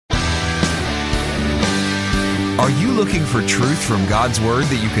Are you looking for truth from God's Word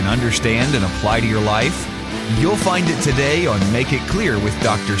that you can understand and apply to your life? You'll find it today on Make It Clear with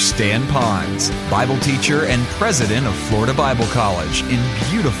Dr. Stan Ponz, Bible teacher and president of Florida Bible College in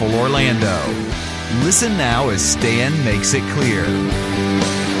beautiful Orlando. Listen now as Stan makes it clear.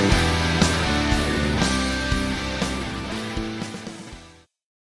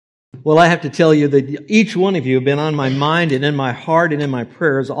 Well, I have to tell you that each one of you have been on my mind and in my heart and in my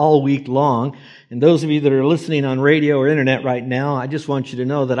prayers all week long. And those of you that are listening on radio or internet right now, I just want you to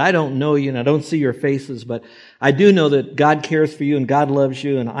know that I don't know you and I don't see your faces, but I do know that God cares for you and God loves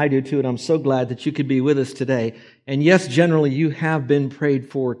you, and I do too, and I'm so glad that you could be with us today. And yes, generally you have been prayed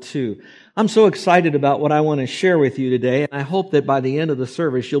for too. I'm so excited about what I want to share with you today, and I hope that by the end of the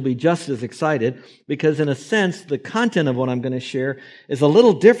service you'll be just as excited, because in a sense, the content of what I'm going to share is a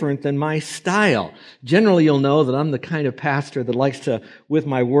little different than my style. Generally, you'll know that I'm the kind of pastor that likes to, with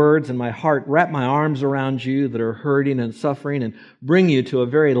my words and my heart, wrap my arms around you that are hurting and suffering and bring you to a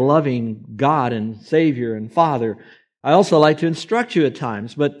very loving God and Savior and Father. I also like to instruct you at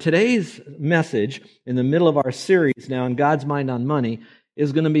times, but today's message in the middle of our series now in God's Mind on Money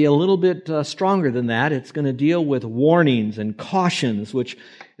is going to be a little bit stronger than that. It's going to deal with warnings and cautions, which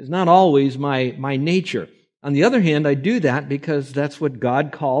is not always my nature. On the other hand, I do that because that's what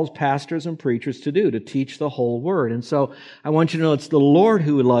God calls pastors and preachers to do, to teach the whole Word. And so I want you to know it's the Lord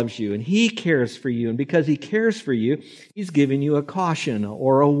who loves you, and He cares for you. And because He cares for you, He's giving you a caution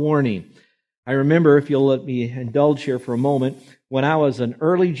or a warning. I remember, if you'll let me indulge here for a moment, when I was an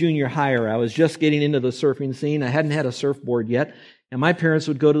early junior higher, I was just getting into the surfing scene. I hadn't had a surfboard yet. And my parents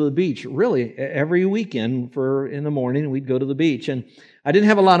would go to the beach, really, every weekend in the morning, we'd go to the beach. And I didn't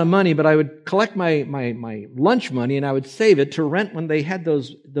have a lot of money, but I would collect my lunch money and I would save it to rent when they had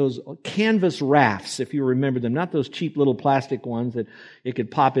those canvas rafts, if you remember them, not those cheap little plastic ones that it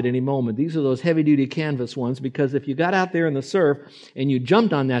could pop at any moment. These are those heavy-duty canvas ones, because if you got out there in the surf and you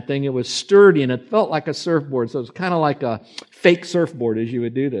jumped on that thing, it was sturdy and it felt like a surfboard. So it was kind of like a fake surfboard as you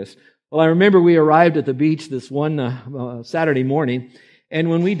would do this. Well, I remember we arrived at the beach this one Saturday morning, and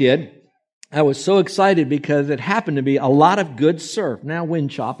when we did, I was so excited because it happened to be a lot of good surf. Now,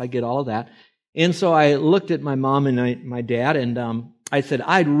 wind chop, I get all of that. And so I looked at my mom and my dad, and I said,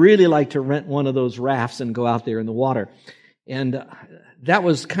 I'd really like to rent one of those rafts and go out there in the water. And that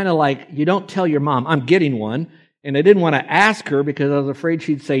was kind of like, you don't tell your mom, I'm getting one. And I didn't want to ask her because I was afraid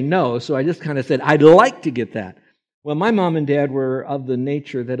she'd say no, so I just kind of said, I'd like to get that. Well, my mom and dad were of the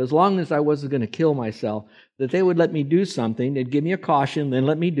nature that as long as I wasn't going to kill myself, that they would let me do something. They'd give me a caution, then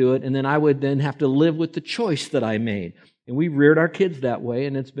let me do it, and then I would then have to live with the choice that I made. And we reared our kids that way,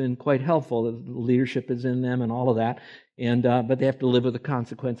 and it's been quite helpful. The leadership is in them and all of that, and but they have to live with the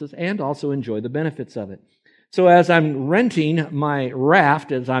consequences and also enjoy the benefits of it. So as I'm renting my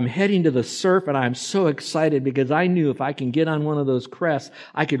raft, as I'm heading to the surf, and I'm so excited because I knew if I can get on one of those crests,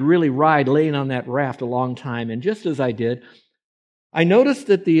 I could really ride laying on that raft a long time. And just as I did, I noticed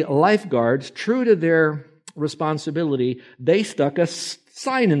that the lifeguards, true to their responsibility, they stuck a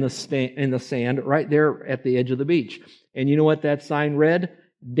sign in the sand right there at the edge of the beach. And you know what that sign read?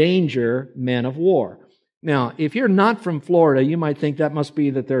 Danger, men of war. Now, if you're not from Florida, you might think that must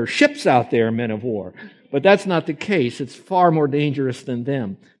be that there are ships out there, men of war. But that's not the case. It's far more dangerous than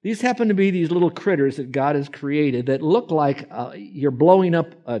them. These happen to be these little critters that God has created that look like you're blowing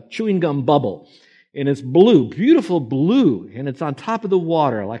up a chewing gum bubble. And it's blue, beautiful blue, and it's on top of the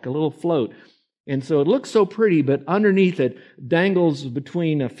water like a little float. And so it looks so pretty, but underneath it dangles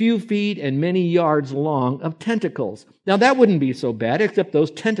between a few feet and many yards long of tentacles. Now that wouldn't be so bad, except those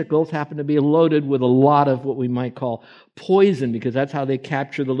tentacles happen to be loaded with a lot of what we might call poison, because that's how they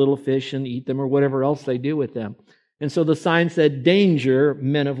capture the little fish and eat them or whatever else they do with them. And so the sign said, danger,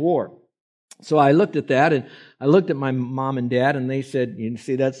 men of war. So I looked at that, and I looked at my mom and dad, and they said, you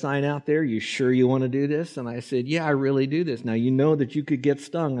see that sign out there? You sure you want to do this? And I said, yeah, I really do this. Now, you know that you could get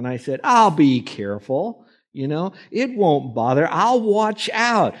stung. And I said, I'll be careful. It won't bother. I'll watch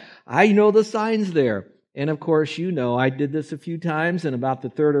out. I know the sign's there. And of course, I did this a few times, and about the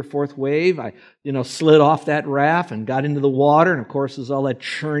third or fourth wave, I, slid off that raft and got into the water. And of course, there's all that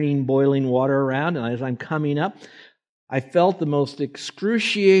churning, boiling water around. And as I'm coming up, I felt the most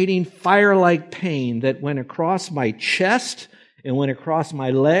excruciating fire-like pain that went across my chest and went across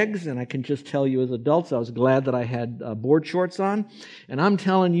my legs. And I can just tell you as adults, I was glad that I had board shorts on. And I'm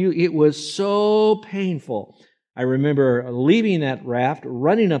telling you, it was so painful. I remember leaving that raft,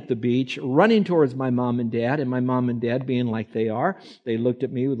 running up the beach, running towards my mom and dad, and my mom and dad being like they are. They looked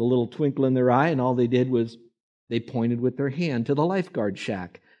at me with a little twinkle in their eye, and all they did was they pointed with their hand to the lifeguard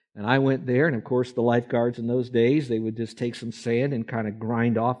shack. And I went there, and of course the lifeguards in those days, they would just take some sand and kind of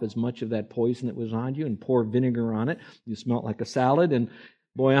grind off as much of that poison that was on you and pour vinegar on it. You smelled like a salad. And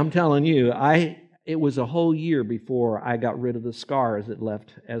boy, I'm telling you, it was a whole year before I got rid of the scars that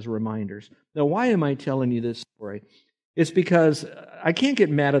left as reminders. Now, why am I telling you this story? It's because I can't get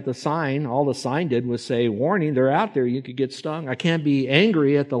mad at the sign. All the sign did was say, warning, they're out there, you could get stung. I can't be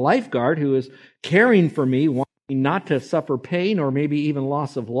angry at the lifeguard who is caring for me, wanting me not to suffer pain or maybe even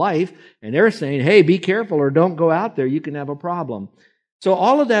loss of life. And they're saying, hey, be careful or don't go out there, you can have a problem. So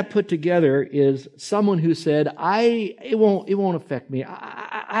all of that put together is someone who said, it won't affect me.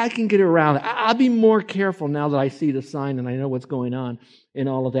 I can get around it. I'll be more careful now that I see the sign and I know what's going on and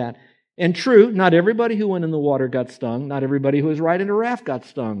all of that. And true, not everybody who went in the water got stung. Not everybody who was riding a raft got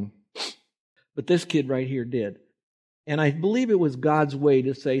stung. But this kid right here did. And I believe it was God's way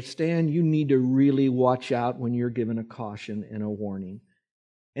to say, Stan, you need to really watch out when you're given a caution and a warning.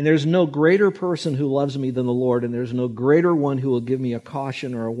 And there's no greater person who loves me than the Lord, and there's no greater one who will give me a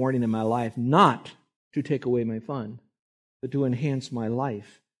caution or a warning in my life, not to take away my fun, but to enhance my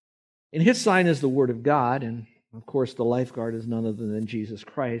life. And his sign is the Word of God, and of course the lifeguard is none other than Jesus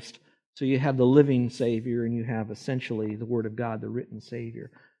Christ. So you have the living Savior, and you have essentially the Word of God, the written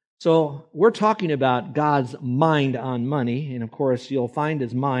Savior. So we're talking about God's mind on money, and of course you'll find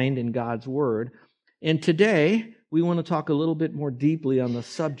His mind in God's Word. And today we want to talk a little bit more deeply on the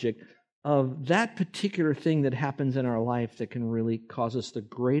subject of that particular thing that happens in our life that can really cause us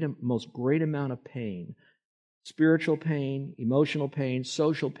the most great amount of pain. Spiritual pain, emotional pain,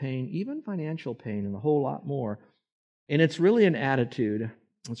 social pain, even financial pain, and a whole lot more. And it's really an attitude.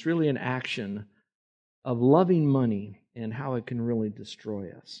 It's really an action of loving money and how it can really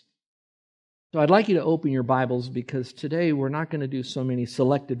destroy us. So I'd like you to open your Bibles because today we're not going to do so many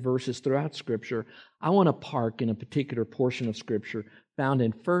selected verses throughout Scripture. I want to park in a particular portion of Scripture found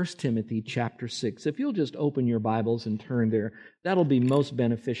in 1 Timothy chapter 6. If you'll just open your Bibles and turn there, that'll be most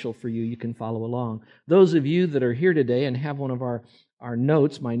beneficial for you. You can follow along. Those of you that are here today and have one of our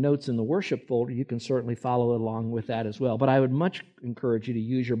notes, my notes in the worship folder, you can certainly follow along with that as well. But I would much encourage you to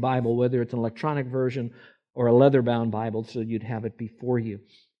use your Bible, whether it's an electronic version or a leather-bound Bible, so you'd have it before you.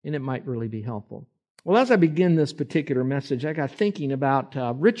 And it might really be helpful. Well, as I begin this particular message, I got thinking about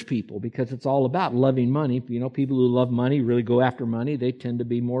rich people, because it's all about loving money. You know, people who love money, really go after money, they tend to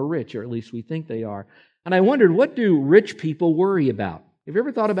be more rich, or at least we think they are. And I wondered, what do rich people worry about? Have you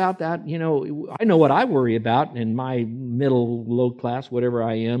ever thought about that? You know, I know what I worry about in my middle, low class, whatever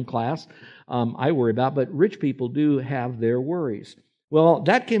I am class, I worry about, but rich people do have their worries. Well,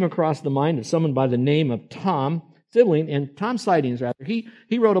 that came across the mind of someone by the name of Tom Sightings.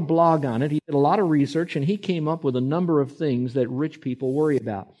 He wrote a blog on it. He did a lot of research, and he came up with a number of things that rich people worry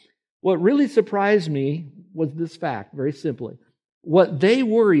about. What really surprised me was this fact, very simply. What they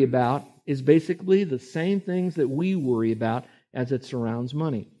worry about is basically the same things that we worry about as it surrounds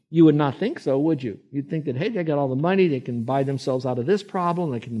money. You would not think so, would you? You'd think that, hey, they got all the money, they can buy themselves out of this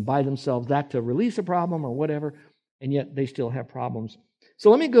problem, they can buy themselves that to release a problem or whatever, and yet they still have problems. So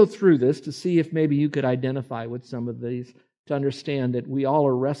let me go through this to see if maybe you could identify with some of these, to understand that we all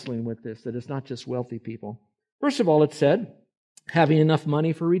are wrestling with this, that it's not just wealthy people. First of all, it said, having enough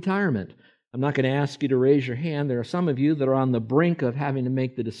money for retirement. I'm not going to ask you to raise your hand. There are some of you that are on the brink of having to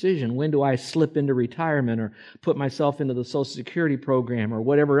make the decision. When do I slip into retirement or put myself into the Social Security program or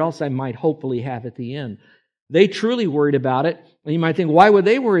whatever else I might hopefully have at the end? They truly worried about it. And you might think, why would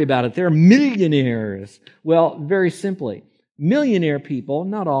they worry about it? They're millionaires. Well, very simply, millionaire people,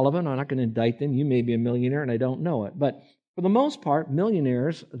 not all of them, I'm not going to indict them. You may be a millionaire and I don't know it. But for the most part,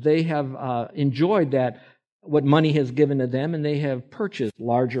 millionaires, they have enjoyed that, what money has given to them, and they have purchased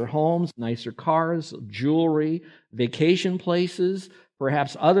larger homes, nicer cars, jewelry, vacation places,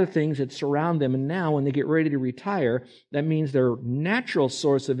 perhaps other things that surround them. And now when they get ready to retire, that means their natural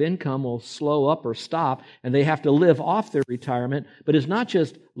source of income will slow up or stop, and they have to live off their retirement. But it's not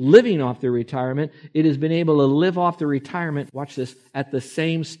just living off their retirement, it has been able to live off their retirement, watch this, at the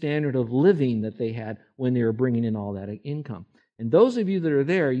same standard of living that they had when they were bringing in all that income. And those of you that are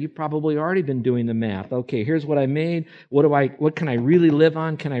there, you've probably already been doing the math. Okay, here's what I made. What can I really live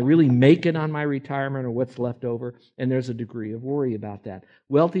on? Can I really make it on my retirement, or what's left over? And there's a degree of worry about that.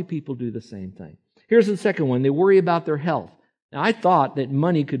 Wealthy people do the same thing. Here's the second one. They worry about their health. Now, I thought that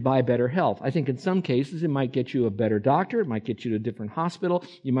money could buy better health. I think in some cases it might get you a better doctor. It might get you to a different hospital.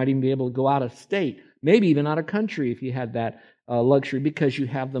 You might even be able to go out of state, maybe even out of country if you had that luxury, because you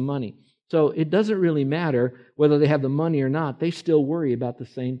have the money. So it doesn't really matter whether they have the money or not. They still worry about the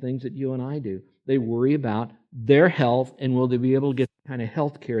same things that you and I do. They worry about their health and will they be able to get the kind of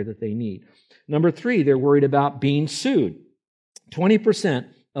health care that they need. Number 3, they're worried about being sued. 20%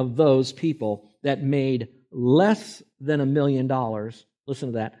 of those people that made less than $1 million, listen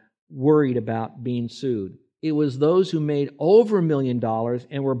to that, worried about being sued. It was those who made over $1 million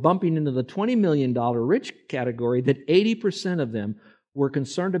and were bumping into the $20 million rich category that 80% of them were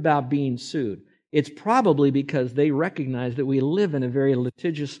concerned about being sued. It's probably because they recognize that we live in a very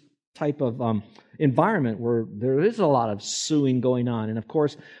litigious type of environment where there is a lot of suing going on. And of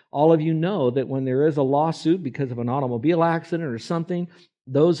course, all of you know that when there is a lawsuit because of an automobile accident or something,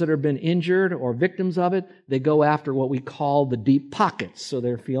 those that have been injured or victims of it, they go after what we call the deep pockets. So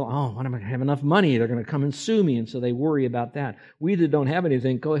they feel, oh, when am I going to have enough money? They're going to come and sue me. And so they worry about that. We that don't have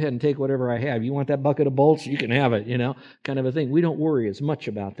anything, go ahead and take whatever I have. You want that bucket of bolts? You can have it, kind of a thing. We don't worry as much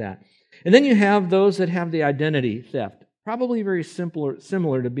about that. And then you have those that have the identity theft. Probably very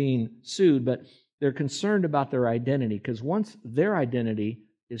similar to being sued, but they're concerned about their identity because once their identity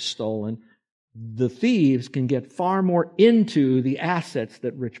is stolen, the thieves can get far more into the assets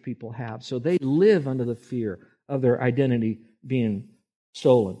that rich people have. So they live under the fear of their identity being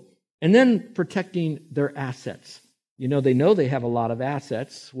stolen. And then protecting their assets. They know they have a lot of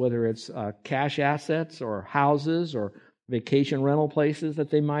assets, whether it's cash assets or houses or vacation rental places that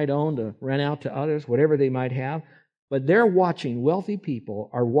they might own to rent out to others, whatever they might have. But they're watching, wealthy people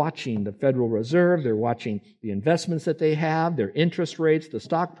are watching the Federal Reserve, they're watching the investments that they have, their interest rates, the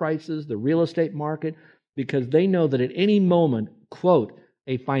stock prices, the real estate market, because they know that at any moment, quote,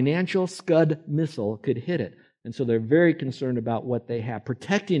 a financial Scud missile could hit it. And so they're very concerned about what they have,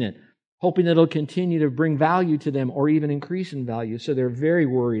 protecting it, hoping that it'll continue to bring value to them or even increase in value. So they're very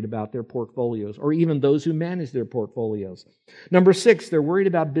worried about their portfolios or even those who manage their portfolios. Number 6, they're worried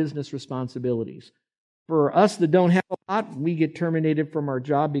about business responsibilities. For us that don't have a lot, we get terminated from our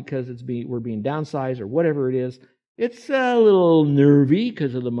job because we're being downsized or whatever it is. It's a little nervy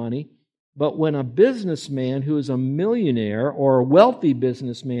because of the money. But when a businessman who is a millionaire or a wealthy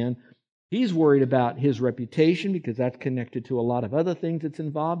businessman, he's worried about his reputation because that's connected to a lot of other things that's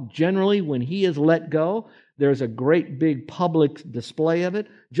involved. Generally, when he is let go, there's a great big public display of it.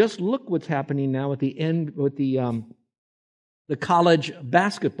 Just look what's happening now at the end with the college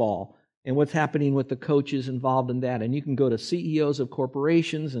basketball and what's happening with the coaches involved in that. And you can go to CEOs of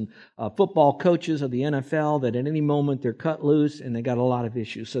corporations and football coaches of the NFL that at any moment they're cut loose and they got a lot of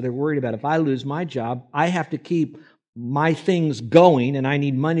issues. So they're worried about if I lose my job, I have to keep my things going and I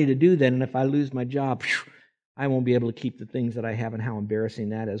need money to do that. And if I lose my job, I won't be able to keep the things that I have, and how embarrassing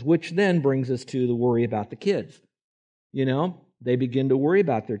that is. Which then brings us to the worry about the kids. They begin to worry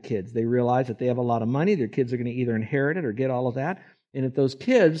about their kids. They realize that they have a lot of money. Their kids are going to either inherit it or get all of that. And if those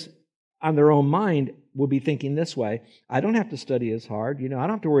kids on their own mind will be thinking this way, I don't have to study as hard. I don't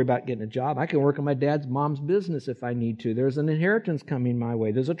have to worry about getting a job. I can work on my mom's business if I need to. There's an inheritance coming my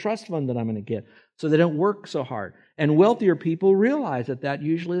way. There's a trust fund that I'm going to get. So they don't work so hard. And wealthier people realize that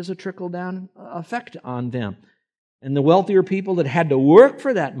usually is a trickle-down effect on them. And the wealthier people that had to work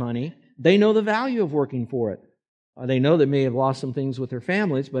for that money, they know the value of working for it. They know they may have lost some things with their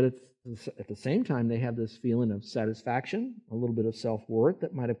families, but at the same time, they have this feeling of satisfaction, a little bit of self-worth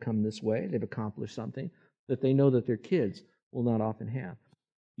that might have come this way. They've accomplished something that they know that their kids will not often have.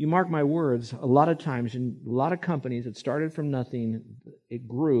 You mark my words, a lot of times in a lot of companies, it started from nothing, it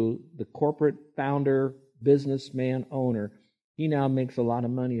grew. The corporate founder, businessman, owner, he now makes a lot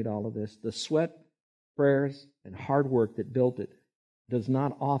of money at all of this. The sweat, prayers, and hard work that built it does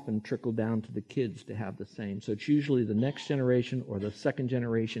not often trickle down to the kids to have the same. So it's usually the next generation or the second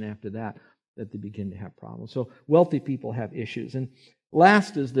generation after that they begin to have problems. So wealthy people have issues. And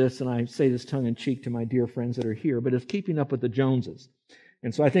last is this, and I say this tongue-in-cheek to my dear friends that are here, but it's keeping up with the Joneses.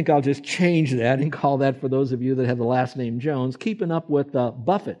 And so I think I'll just change that and call that, for those of you that have the last name Jones, keeping up with the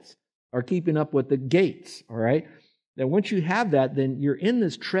Buffetts or keeping up with the Gates, all right? That once you have that, then you're in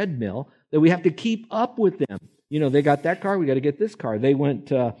this treadmill that we have to keep up with them. They got that car, we got to get this car. They went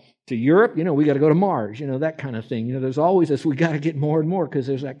to Europe, we got to go to Mars, that kind of thing. There's always this, we got to get more and more because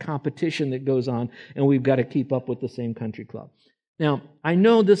there's that competition that goes on, and we've got to keep up with the same country club. Now, I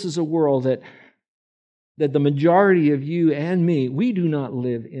know this is a world that the majority of you and me, we do not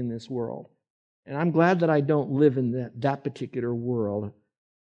live in this world. And I'm glad that I don't live in that particular world.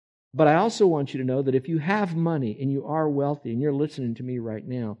 But I also want you to know that if you have money and you are wealthy and you're listening to me right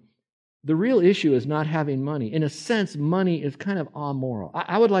now, the real issue is not having money. In a sense, money is kind of amoral.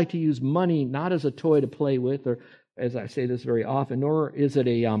 I would like to use money not as a toy to play with, or as I say this very often, nor is it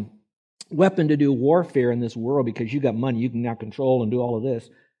a weapon to do warfare in this world because you got money, you can now control and do all of this.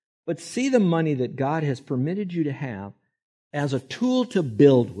 But see the money that God has permitted you to have as a tool to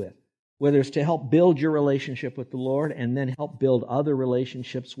build with, whether it's to help build your relationship with the Lord and then help build other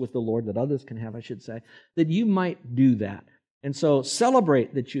relationships with the Lord that others can have, I should say, that you might do that. And so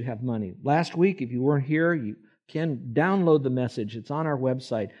celebrate that you have money. Last week, if you weren't here, you can download the message. It's on our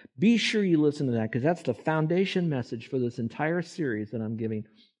website. Be sure you listen to that because that's the foundation message for this entire series that I'm giving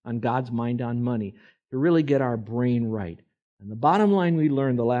on God's mind on money to really get our brain right. And the bottom line we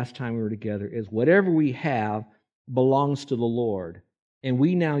learned the last time we were together is whatever we have belongs to the Lord, and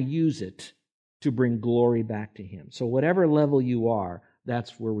we now use it to bring glory back to Him. So whatever level you are,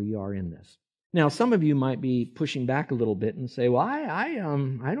 that's where we are in this. Now, some of you might be pushing back a little bit and say, "Well, I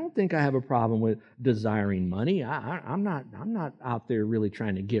don't think I have a problem with desiring money. I'm not out there really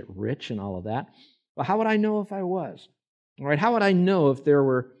trying to get rich and all of that." Well, how would I know if I was? All right, how would I know if there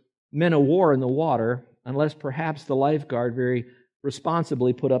were men of war in the water unless perhaps the lifeguard very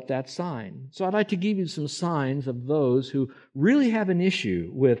responsibly put up that sign? So I'd like to give you some signs of those who really have an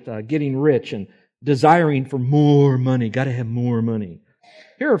issue with getting rich and desiring for more money. Got to have more money.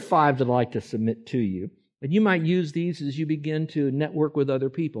 Here are 5 that I'd like to submit to you. And you might use these as you begin to network with other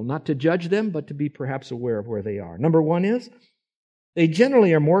people, not to judge them, but to be perhaps aware of where they are. Number 1 is they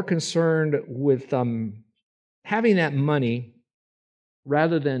generally are more concerned with having that money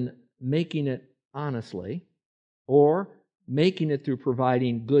rather than making it honestly or making it through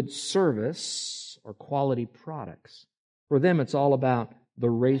providing good service or quality products. For them, it's all about the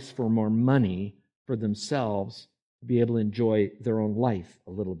race for more money for themselves to be able to enjoy their own life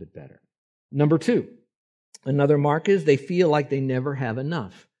a little bit better. Number 2, another mark is they feel like they never have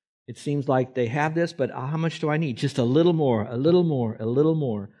enough. It seems like they have this, but how much do I need? Just a little more, a little more, a little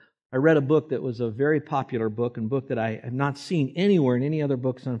more. I read a book that was a very popular book and book that I have not seen anywhere in any other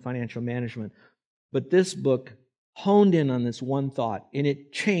books on financial management. But this book honed in on this one thought, and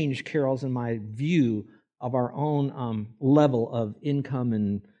it changed Carol's and my view of our own level of income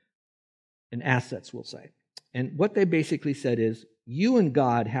and assets, we'll say. And what they basically said is, you and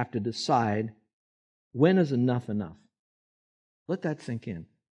God have to decide when is enough enough. Let that sink in.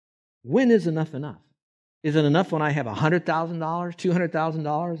 When is enough enough? Is it enough when I have $100,000, $200,000,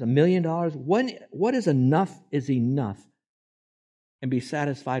 $1 million? What is enough is enough? And be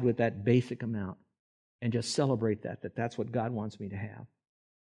satisfied with that basic amount and just celebrate that's what God wants me to have.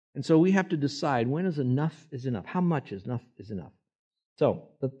 And so we have to decide when is enough. How much is enough is enough. So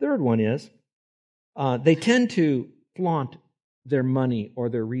the third one is they tend to flaunt their money or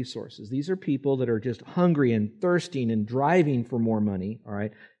their resources. These are people that are just hungry and thirsting and driving for more money, all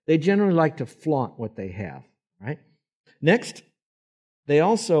right? They generally like to flaunt what they have, right? Next, they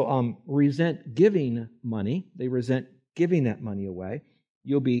also resent giving money. They resent giving that money away.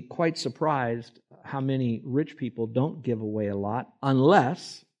 You'll be quite surprised how many rich people don't give away a lot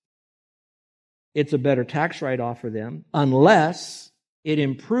unless it's a better tax write-off for them, unless it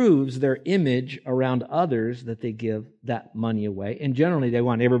improves their image around others that they give that money away. And generally, they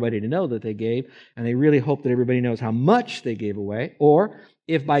want everybody to know that they gave, and they really hope that everybody knows how much they gave away. Or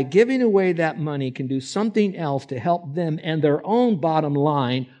if by giving away that money can do something else to help them and their own bottom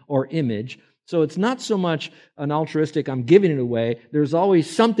line or image. So it's not so much an altruistic, I'm giving it away. There's always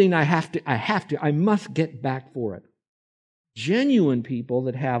something I must get back for it. Genuine people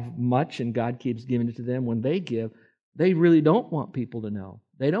that have much and God keeps giving it to them, when they give, they really don't want people to know.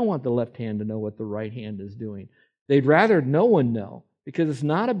 They don't want the left hand to know what the right hand is doing. They'd rather no one know because it's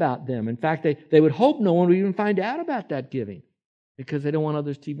not about them. In fact, they would hope no one would even find out about that giving because they don't want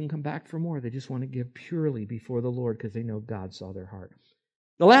others to even come back for more. They just want to give purely before the Lord because they know God saw their heart.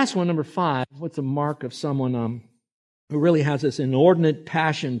 The last one, number 5, what's a mark of someone who really has this inordinate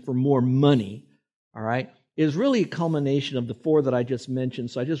passion for more money, all right, is really a culmination of the 4 that I just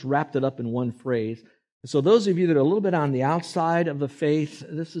mentioned. So I just wrapped it up in one phrase. So those of you that are a little bit on the outside of the faith,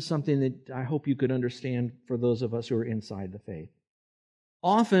 this is something that I hope you could understand for those of us who are inside the faith.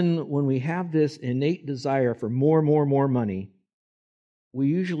 Often when we have this innate desire for more money, we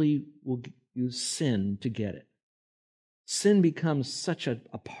usually will use sin to get it. Sin becomes such a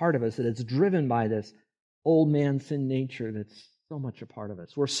part of us that it's driven by this old man sin nature that's so much a part of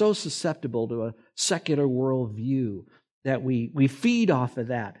us. We're so susceptible to a secular worldview that we feed off of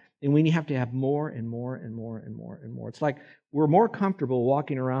that. And we have to have more and more and more and more and more. It's like we're more comfortable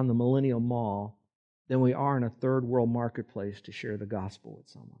walking around the Millennial Mall than we are in a third world marketplace to share the gospel with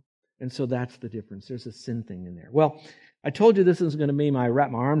someone. And so that's the difference. There's a sin thing in there. Well, I told you this is going to be my wrap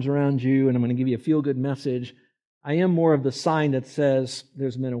my arms around you and I'm going to give you a feel-good message. I am more of the sign that says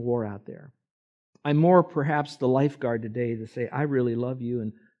there's men of war out there. I'm more perhaps the lifeguard today to say, I really love you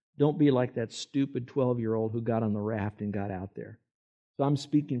and don't be like that stupid 12-year-old who got on the raft and got out there. So I'm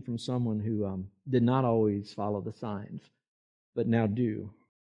speaking from someone who did not always follow the signs, but now do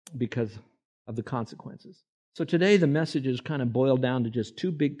because of the consequences. So today the message is kind of boiled down to just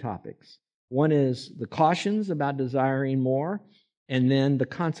 2 big topics. One is the cautions about desiring more, and then the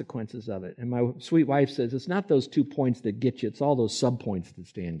consequences of it. And my sweet wife says it's not those 2 points that get you, it's all those subpoints that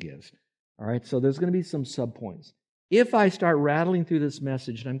Stan gives. All right, so there's going to be some subpoints. If I start rattling through this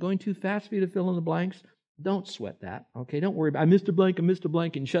message and I'm going too fast for you to fill in the blanks, don't sweat that, okay? Don't worry about, I missed a blank,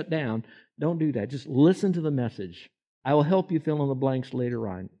 and shut down. Don't do that. Just listen to the message. I will help you fill in the blanks later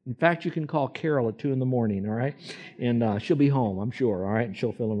on. In fact, you can call Carol at 2 in the morning, all right? And she'll be home, I'm sure, all right? And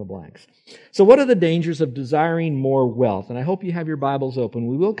she'll fill in the blanks. So what are the dangers of desiring more wealth? And I hope you have your Bibles open.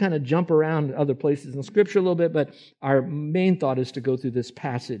 We will kind of jump around other places in Scripture a little bit, but our main thought is to go through this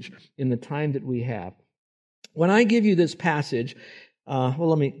passage in the time that we have. When I give you this passage,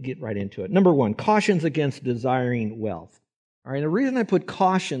 let me get right into it. Number 1, cautions against desiring wealth. All right, the reason I put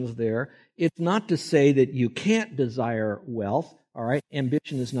cautions there, it's not to say that you can't desire wealth. All right,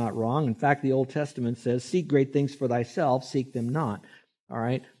 ambition is not wrong. In fact, the Old Testament says, seek great things for thyself, seek them not. All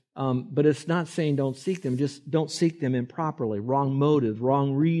right, but it's not saying don't seek them, just don't seek them improperly, wrong motives,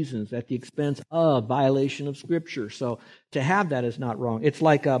 wrong reasons, at the expense of violation of Scripture. So to have that is not wrong. It's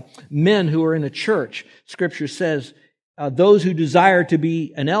like men who are in a church. Scripture says, those who desire to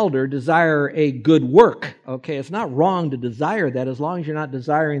be an elder desire a good work. Okay, it's not wrong to desire that as long as you're not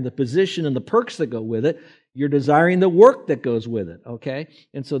desiring the position and the perks that go with it. You're desiring the work that goes with it. Okay,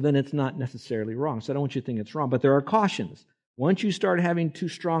 and so then it's not necessarily wrong. So I don't want you to think it's wrong, but there are cautions. Once you start having too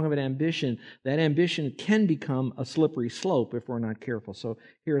strong of an ambition, that ambition can become a slippery slope if we're not careful. So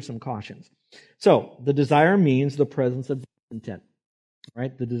here are some cautions. So the desire means the presence of discontent.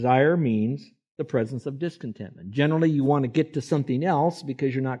 Right? The desire means the presence of discontentment. Generally, you want to get to something else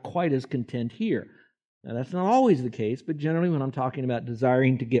because you're not quite as content here. Now, that's not always the case, but generally when I'm talking about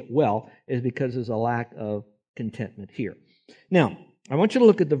desiring to get well is because there's a lack of contentment here. Now, I want you to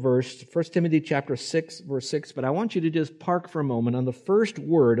look at the verse, 1 Timothy chapter 6, verse 6, but I want you to just park for a moment on the first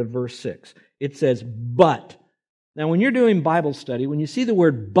word of verse 6. It says, but. Now, when you're doing Bible study, when you see the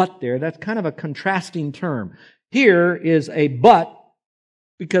word but there, that's kind of a contrasting term. Here is a but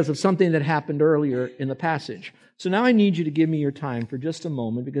because of something that happened earlier in the passage. So now I need you to give me your time for just a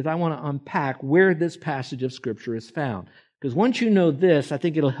moment because I want to unpack where this passage of Scripture is found. Because once you know this, I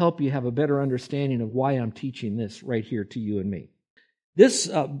think it'll help you have a better understanding of why I'm teaching this right here to you and me. This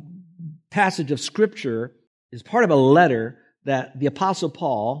passage of Scripture is part of a letter that the Apostle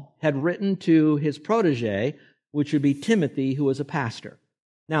Paul had written to his protege, which would be Timothy, who was a pastor.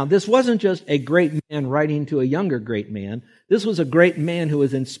 Now, this wasn't just a great man writing to a younger great man. This was a great man who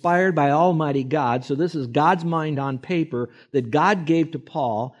was inspired by Almighty God. So this is God's mind on paper that God gave to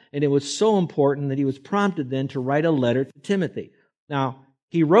Paul, and it was so important that he was prompted then to write a letter to Timothy. Now,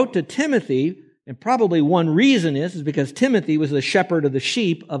 he wrote to Timothy, and probably one reason is because Timothy was the shepherd of the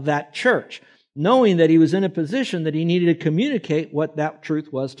sheep of that church, knowing that he was in a position that he needed to communicate what that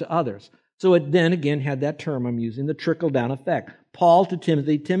truth was to others. So it then again had that term I'm using, the trickle-down effect. Paul to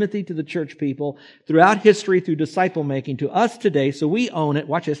Timothy, Timothy to the church people, throughout history, through disciple making, to us today, so we own it,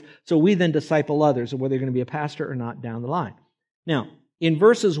 watch this, so we then disciple others, whether they're going to be a pastor or not down the line. Now, in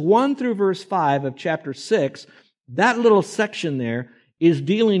verses 1 through verse 5 of chapter 6, that little section there is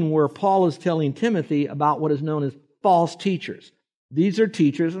dealing where Paul is telling Timothy about what is known as false teachers. These are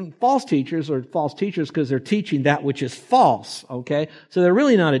teachers, and false teachers are false teachers because they're teaching that which is false, okay? So they're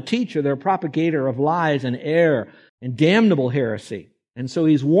really not a teacher, they're a propagator of lies and error and damnable heresy. And so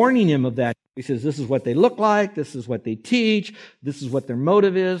he's warning him of that. He says, this is what they look like, this is what they teach, this is what their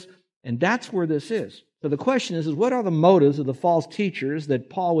motive is, and that's where this is. So the question is what are the motives of the false teachers that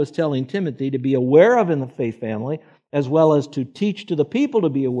Paul was telling Timothy to be aware of in the faith family, as well as to teach to the people to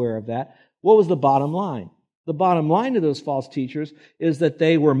be aware of that? What was the bottom line? The bottom line of those false teachers is that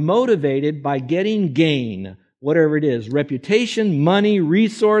they were motivated by getting gain, whatever it is, reputation, money,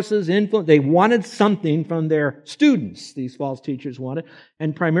 resources, influence. They wanted something from their students, these false teachers wanted.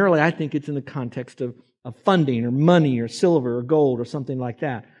 And primarily, I think it's in the context of funding or money or silver or gold or something like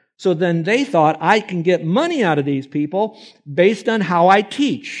that. So then they thought, I can get money out of these people based on how I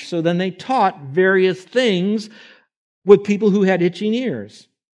teach. So then they taught various things with people who had itching ears.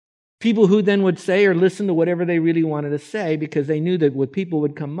 People who then would say or listen to whatever they really wanted to say because they knew that with people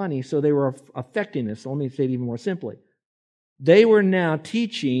would come money, so they were affecting this. So let me say it even more simply. They were now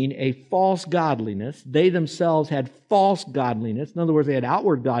teaching a false godliness. They themselves had false godliness. In other words, they had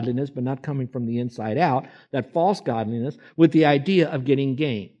outward godliness, but not coming from the inside out, that false godliness with the idea of getting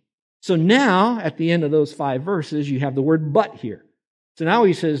gain. So now, at the end of those 5 verses, you have the word but here. So now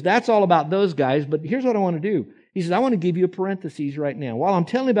he says, that's all about those guys, but here's what I want to do. He says, I want to give you a parenthesis right now. While I'm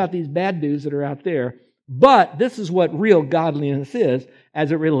telling you about these bad dudes that are out there, but this is what real godliness is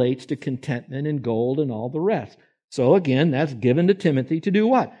as it relates to contentment and gold and all the rest. So again, that's given to Timothy to do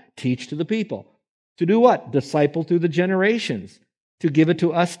what? Teach to the people. To do what? Disciple through the generations. To give it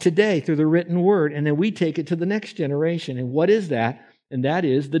to us today through the written word, and then we take it to the next generation. And what is that? And that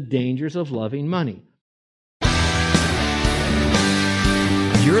is the dangers of loving money.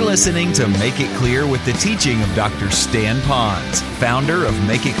 You're listening to Make It Clear with the teaching of Dr. Stan Ponz, founder of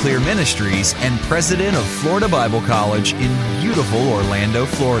Make It Clear Ministries and president of Florida Bible College in beautiful Orlando,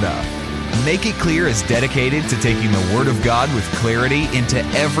 Florida. Make It Clear is dedicated to taking the Word of God with clarity into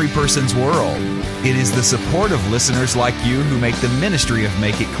every person's world. It is the support of listeners like you who make the ministry of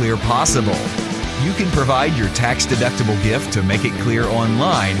Make It Clear possible. You can provide your tax-deductible gift to Make It Clear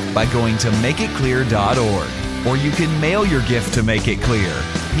online by going to makeitclear.org. Or you can mail your gift to Make It Clear,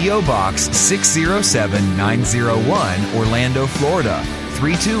 P.O. Box 607901, Orlando, Florida,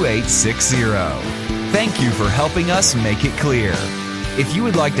 32860. Thank you for helping us make it clear. If you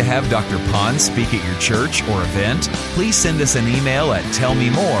would like to have Dr. Ponz speak at your church or event, please send us an email at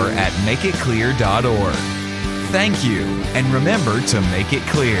tellmemore@makeitclear.org. Thank you, and remember to make it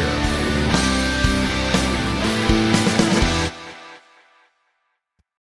clear.